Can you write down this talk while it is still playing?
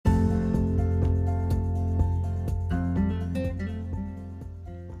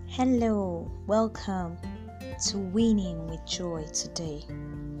Hello, welcome to Winning with Joy today.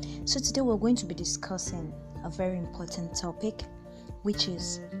 So today we're going to be discussing a very important topic, which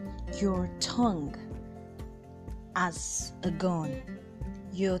is your tongue as a gun.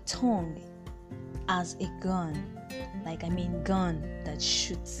 Your tongue as a gun. Gun that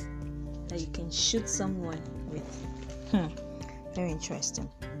shoots, that you can shoot someone with. Very interesting.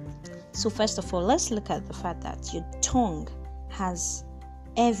 So first of all, let's look at the fact that your tongue has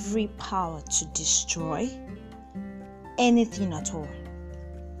every power to destroy anything at all.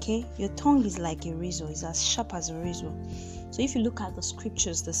 Okay, your tongue is like a razor, it's as sharp as a razor. So if you look at the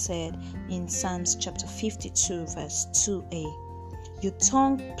scriptures that said in Psalms chapter 52 verse 2a, your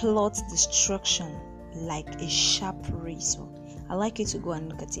tongue plots destruction like a sharp razor. I'd like you to go and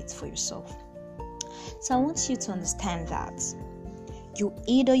look at it for yourself. So I want you to understand that you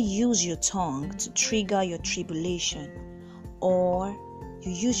either use your tongue to trigger your tribulation, or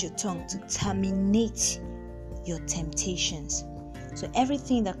you use your tongue to terminate your temptations. So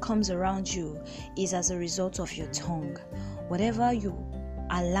everything that comes around you is as a result of your tongue. Whatever you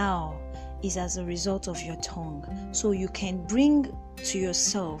allow is as a result of your tongue. So you can bring to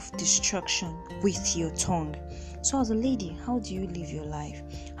yourself destruction with your tongue. So as a lady, how do you live your life?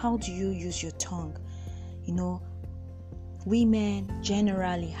 How do you use your tongue? Women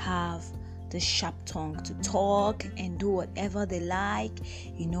generally have the sharp tongue to talk and do whatever they like.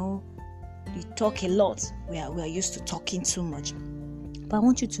 They talk a lot. We are used to talking too much. But I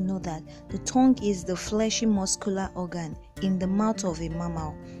want you to know that the tongue is the fleshy muscular organ in the mouth of a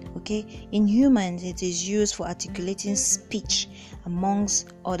mammal. Okay? In humans, it is used for articulating speech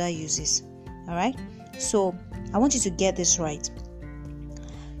amongst other uses. Alright? So I want you to get this right.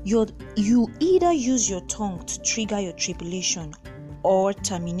 You either use your tongue to trigger your tribulation or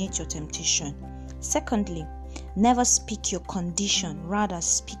terminate your temptation. Secondly, never speak your condition, rather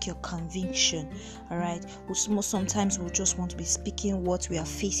speak your conviction. Alright, sometimes we just want to be speaking what we are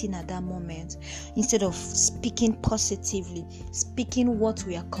facing at that moment instead of speaking positively, speaking what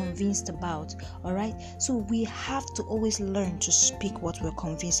we are convinced about. Alright, so we have to always learn to speak what we're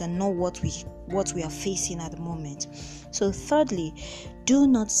convinced and not what we are facing at the moment. So thirdly, do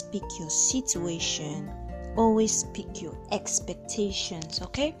not speak your situation. Always speak your expectations,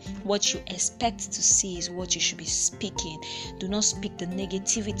 okay? What you expect to see is what you should be speaking. Do not speak the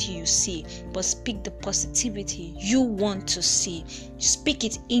negativity you see, but speak the positivity you want to see. Speak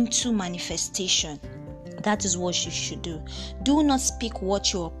it into manifestation. That is what you should do. Do not speak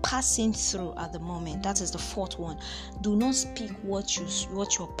what you're passing through at the moment. That is the fourth one. Do not speak what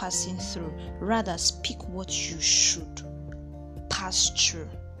you're passing through. Rather, speak what you should pass through.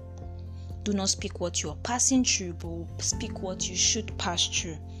 Do not speak what you are passing through, but speak what you should pass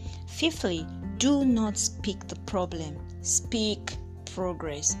through. Fifthly, do not speak the problem. Speak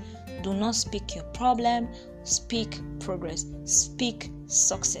progress. Do not speak your problem. Speak progress. Speak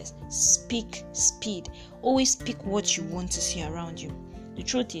success. Speak speed. Always speak what you want to see around you. The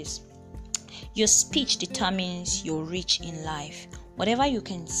truth is, your speech determines your reach in life. Whatever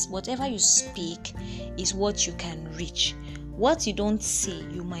you speak is what you can reach. What you don't see,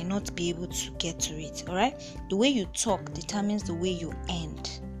 you might not be able to get to it. Alright? The way you talk determines the way you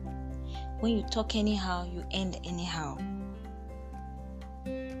end. When you talk anyhow, you end anyhow.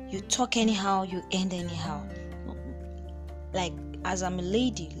 You talk anyhow, you end anyhow. Like, as I'm a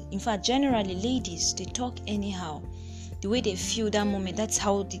lady, in fact, generally ladies, they talk anyhow. The way they feel that moment, that's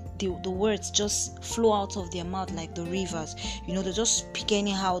how the words just flow out of their mouth like the rivers. They just speak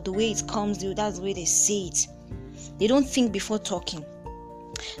anyhow. The way it comes, that's the way they say it. They don't think before talking.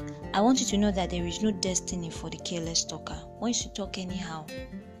 I want you to know that there is no destiny for the careless talker. Once you talk anyhow,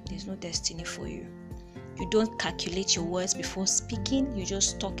 there's no destiny for you. You don't calculate your words before speaking. You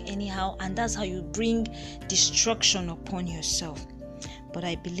just talk anyhow, and that's how you bring destruction upon yourself. But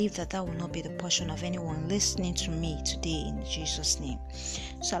I believe that will not be the portion of anyone listening to me today in Jesus' name.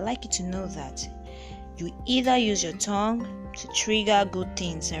 So I'd like you to know that you either use your tongue to trigger good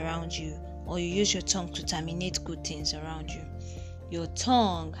things around you, or you use your tongue to terminate good things around you. Your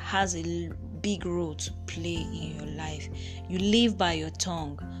tongue has a big role to play in your life. You live by your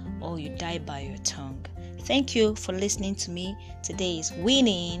tongue, or you die by your tongue. Thank you for listening to me. Today is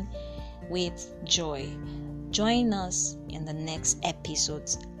Winning with Joy. Join us in the next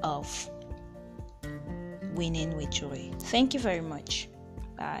episodes of Winning with Joy. Thank you very much.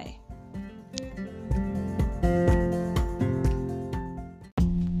 Bye.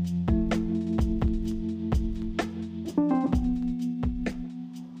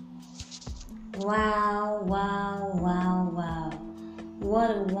 Wow. What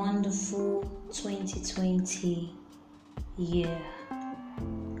a wonderful 2020 year.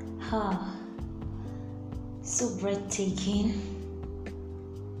 So breathtaking.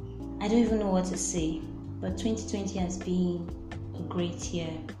 I don't even know what to say, but 2020 has been a great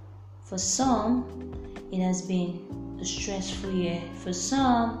year. For some, it has been a stressful year. For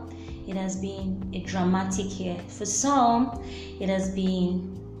some, it has been a dramatic year. For some, it has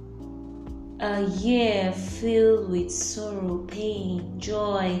been a year filled with sorrow, pain,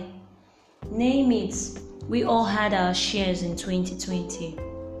 joy. Name it. We all had our shares in 2020.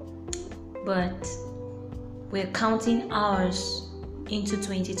 But we're counting ours into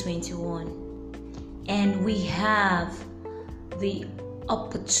 2021. And we have the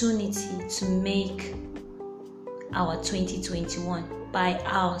opportunity to make our 2021 by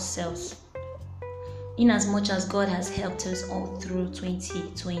ourselves. In as much as God has helped us all through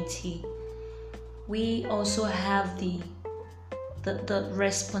 2020, we also have the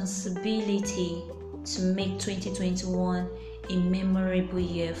responsibility to make 2021 a memorable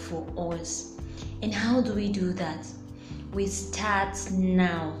year for us. And how do we do that? We start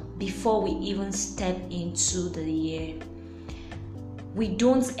now, before we even step into the year. We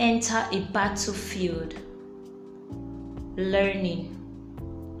don't enter a battlefield learning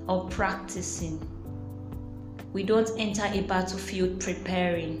or practicing. We don't enter a battlefield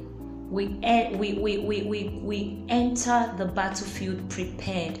preparing. We enter the battlefield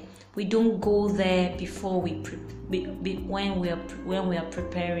prepared. We don't go there before when we are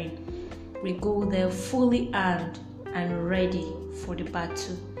preparing. We go there fully armed and ready for the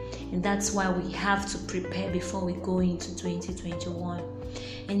battle. And that's why we have to prepare before we go into 2021.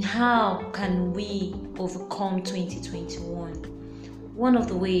 And how can we overcome 2021? One of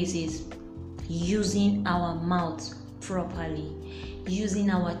the ways is using our mouth properly, using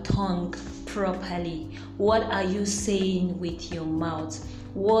our tongue properly. What are you saying with your mouth?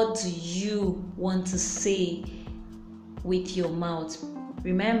 What do you want to say with your mouth?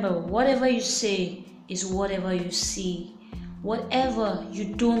 Remember, whatever you say is whatever you see. Whatever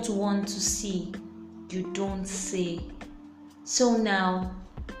you don't want to see, you don't say. So now,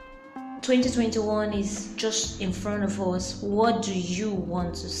 2021 is just in front of us. What do you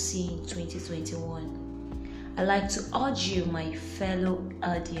want to see in 2021? I'd like to urge you, my fellow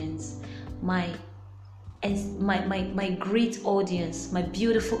audience, my great audience, my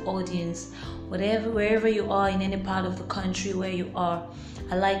beautiful audience, wherever you are in any part of the country where you are,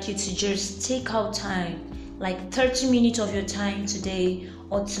 I'd like you to just take out time, like 30 minutes of your time today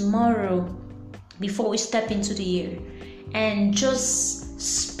or tomorrow before we step into the year, and just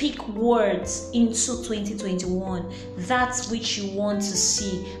speak words into 2021. That's which you want to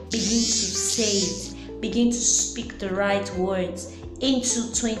see. Begin to say it. Begin to speak the right words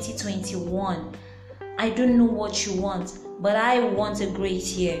into 2021. I don't know what you want, but I want a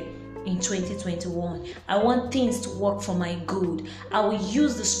great year in 2021. I want things to work for my good. I will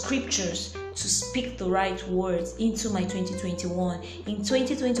use the scriptures to speak the right words into my 2021. In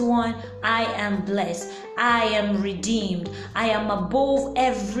 2021, I am blessed. I am redeemed. I am above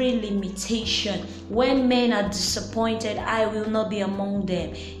every limitation. When men are disappointed, I will not be among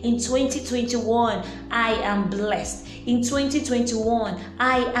them. In 2021, I am blessed. In 2021,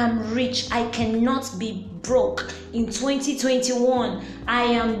 I am rich. I cannot be broke. In 2021, I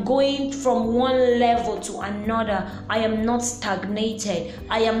am going from one level to another. I am not stagnated.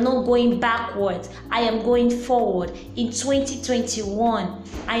 I am not going backwards. I am going forward. In 2021,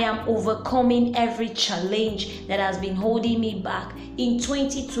 I am overcoming every challenge that has been holding me back. In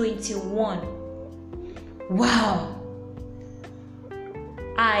 2021, wow,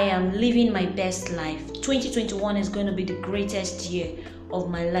 I am living my best life. 2021 is going to be the greatest year of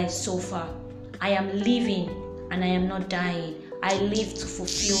my life so far. I am living and I am not dying. I live to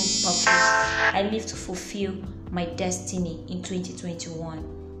fulfill purpose. I live to fulfill my destiny in 2021.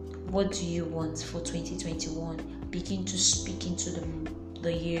 What do you want for 2021? Begin to speak into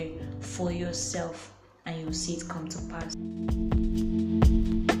the year for yourself, and you'll see it come to pass.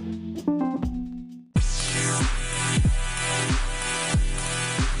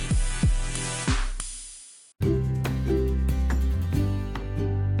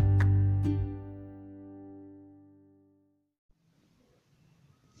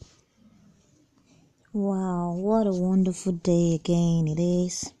 Wow, what a wonderful day again it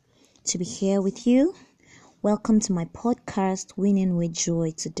is to be here with you. Welcome to my podcast, Winning with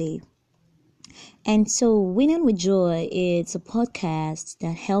Joy, today. And so, Winning with Joy is a podcast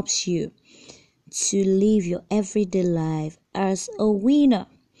that helps you to live your everyday life as a winner.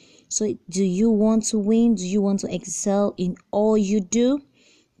 So, do you want to win? Do you want to excel in all you do?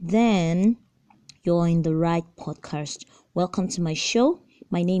 Then you're in the right podcast. Welcome to my show.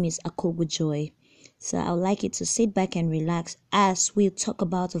 My name is Akobu Joy. So I would like you to sit back and relax as we talk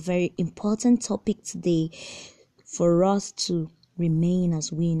about a very important topic today for us to remain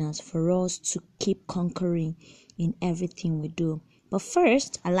as winners, for us to keep conquering in everything we do. But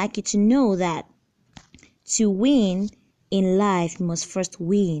first, I'd like you to know that to win in life, you must first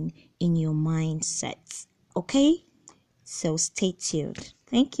win in your mindset. Okay? So stay tuned.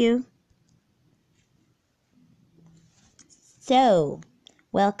 Thank you. So,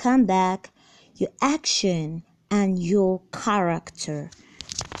 welcome back. Your action and your character.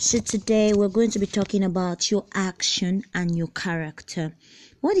 So today we're going to be talking about your action and your character.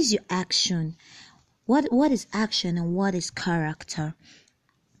 What is your action? What is action and what is character?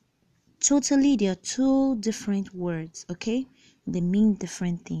 Totally, they are two different words, okay? They mean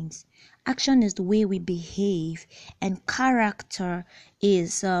different things. Action is the way we behave, and character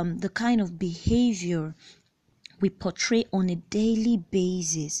is the kind of behavior we portray on a daily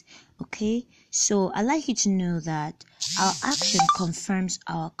basis. Okay, so I'd like you to know that our action confirms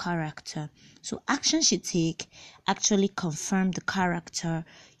our character. So actions you take actually confirm the character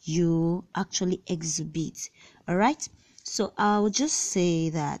you actually exhibit. All right, so I will just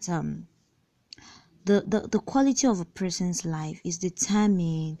say that the quality of a person's life is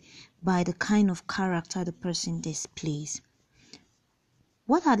determined by the kind of character the person displays.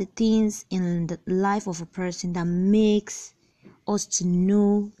 What are the things in the life of a person that makes us to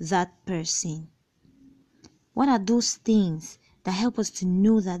know that person? What are those things that help us to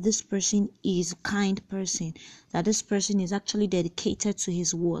know that this person is a kind person, that this person is actually dedicated to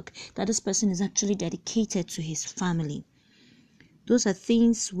his work, that this person is actually dedicated to his family? Those are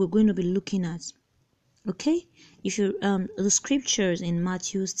things we're going to be looking at. Okay, if you the scriptures in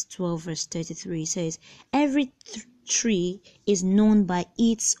Matthew 12 verse 33 says, every tree is known by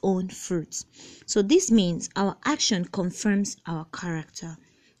its own fruits. So this means our action confirms our character.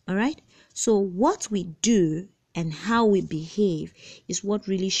 All right, so what we do and how we behave is what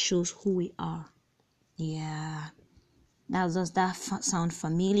really shows who we are. Yeah, now does that sound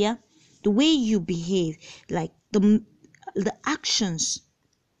familiar? The way you behave, like the actions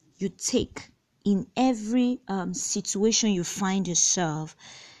you take in every situation you find yourself,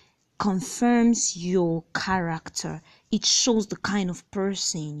 confirms your character. It shows the kind of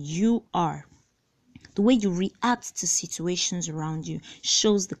person you are. The way you react to situations around you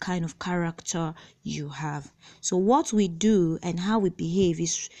shows the kind of character you have. So what we do and how we behave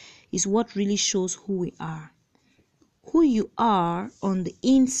is what really shows who we are. Who you are on the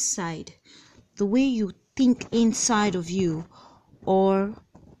inside, the way you think inside of you, or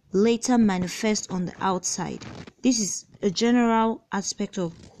later manifest on the outside. This is a general aspect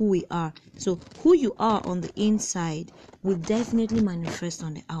of who we are. So who you are on the inside will definitely manifest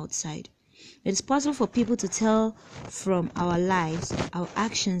on the outside. It is possible for people to tell from our lives, our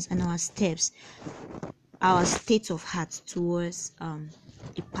actions, and our steps, our state of heart towards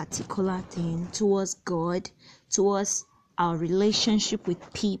a particular thing, towards God, towards our relationship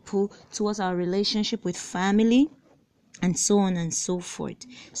with people, towards our relationship with family, and so on and so forth.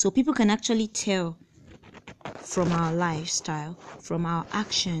 So people can actually tell from our lifestyle, from our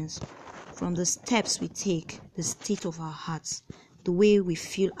actions, from the steps we take, the state of our hearts, the way we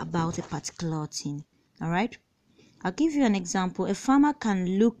feel about a particular thing. All right, I'll give you an example. A farmer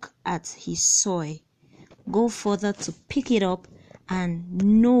can look at his soil, go further to pick it up and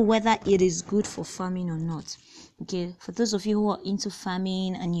know whether it is good for farming or not. Okay, for those of you who are into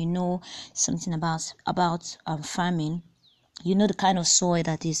farming and you know something about farming, you know the kind of soil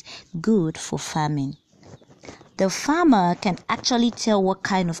that is good for farming. The farmer can actually tell what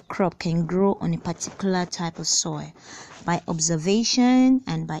kind of crop can grow on a particular type of soil by observation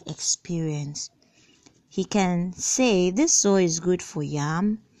and by experience. He can say this soil is good for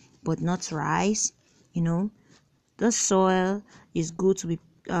yam but not rice. You know, this soil is good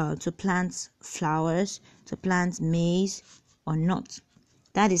to plant flowers, to plant maize or not.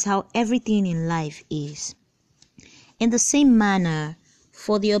 That is how everything in life is. In the same manner,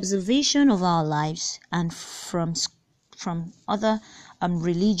 for the observation of our lives and from other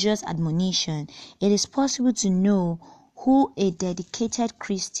religious admonition, it is possible to know who a dedicated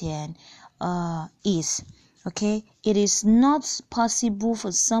Christian is. Okay, it is not possible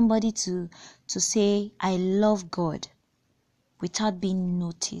for somebody to say I love God without being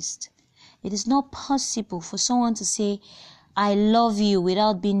noticed. It is not possible for someone to say I love you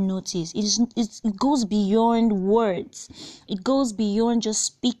without being noticed. It goes beyond words. It goes beyond just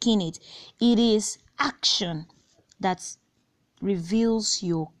speaking it. It is action that reveals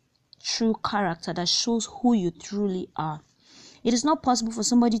your true character, that shows who you truly are. It is not possible for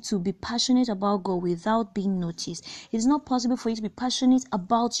somebody to be passionate about God without being noticed. It is not possible for you to be passionate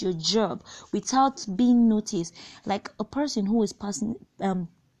about your job without being noticed. Like a person who is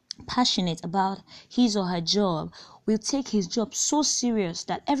passionate about his or her job will take his job so serious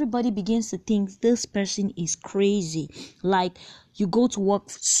that everybody begins to think this person is crazy. Like, you go to work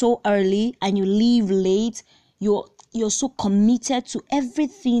so early and you leave late. You're so committed to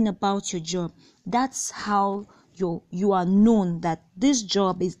everything about your job. That's how you are known that this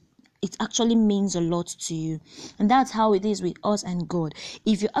job it actually means a lot to you. And that's how it is with us and God.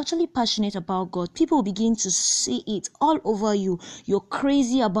 If you're actually passionate about God, people will begin to see it all over you. You're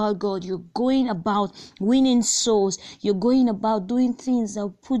crazy about God. You're going about winning souls. You're going about doing things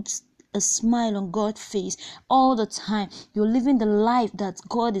that put a smile on God's face all the time. You're living the life that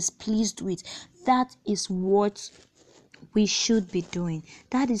God is pleased with. That is what we should be doing.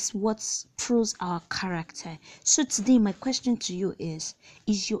 That is what proves our character. So today my question to you is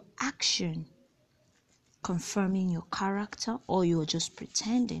your action confirming your character, or you're just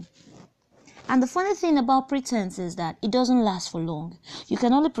pretending? And the funny thing about pretense is that it doesn't last for long. You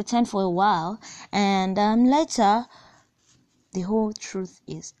can only pretend for a while, and later the whole truth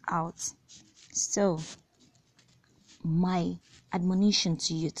is out. So my admonition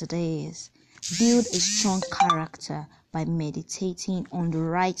to you today is build a strong character by meditating on the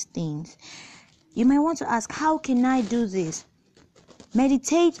right things. You might want to ask, how can I do this?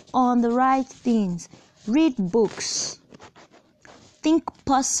 Meditate on the right things. Read books. Think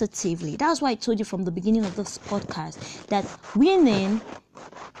positively. That's why I told you from the beginning of this podcast that winning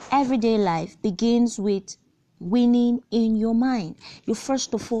everyday life begins with winning in your mind. You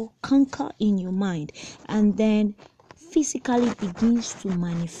first of all conquer in your mind, and then physically begins to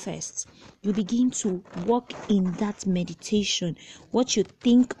manifest. You begin to walk in that meditation. What you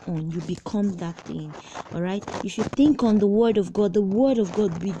think on, you become that thing. All right. If you think on the word of God, the word of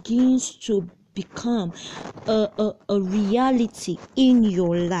God begins to become a reality in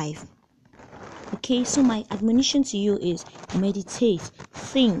your life. Okay, so my admonition to you is meditate,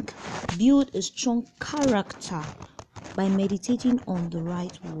 think, build a strong character by meditating on the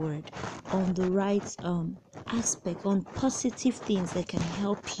right word, on the right aspect, on positive things that can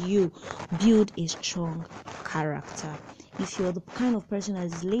help you build a strong character. If you're the kind of person that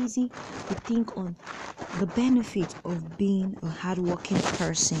is lazy, you think on the benefit of being a hardworking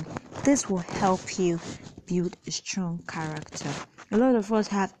person. This will help you build a strong character. A lot of us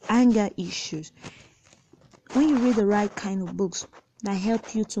have anger issues. When you read the right kind of books that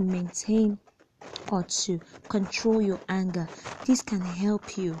help you to maintain or to control your anger, this can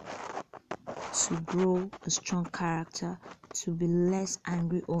help you to grow a strong character, to be less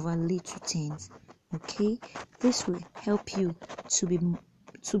angry over little things. Okay, this will help you to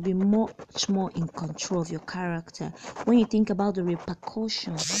be much more in control of your character. When you think about the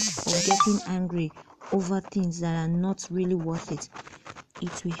repercussions of getting angry over things that are not really worth it,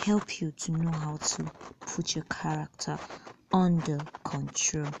 it will help you to know how to put your character under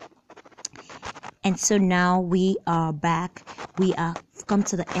control. And so now we are back. We are come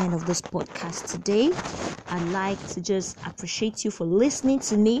to the end of this podcast today. I'd like to just appreciate you for listening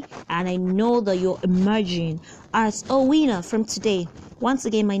to me, and I know that you're emerging as a winner from today. Once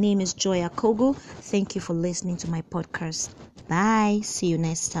again, my name is Joy Akogo. Thank you for listening to my podcast. Bye. See you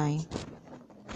next time.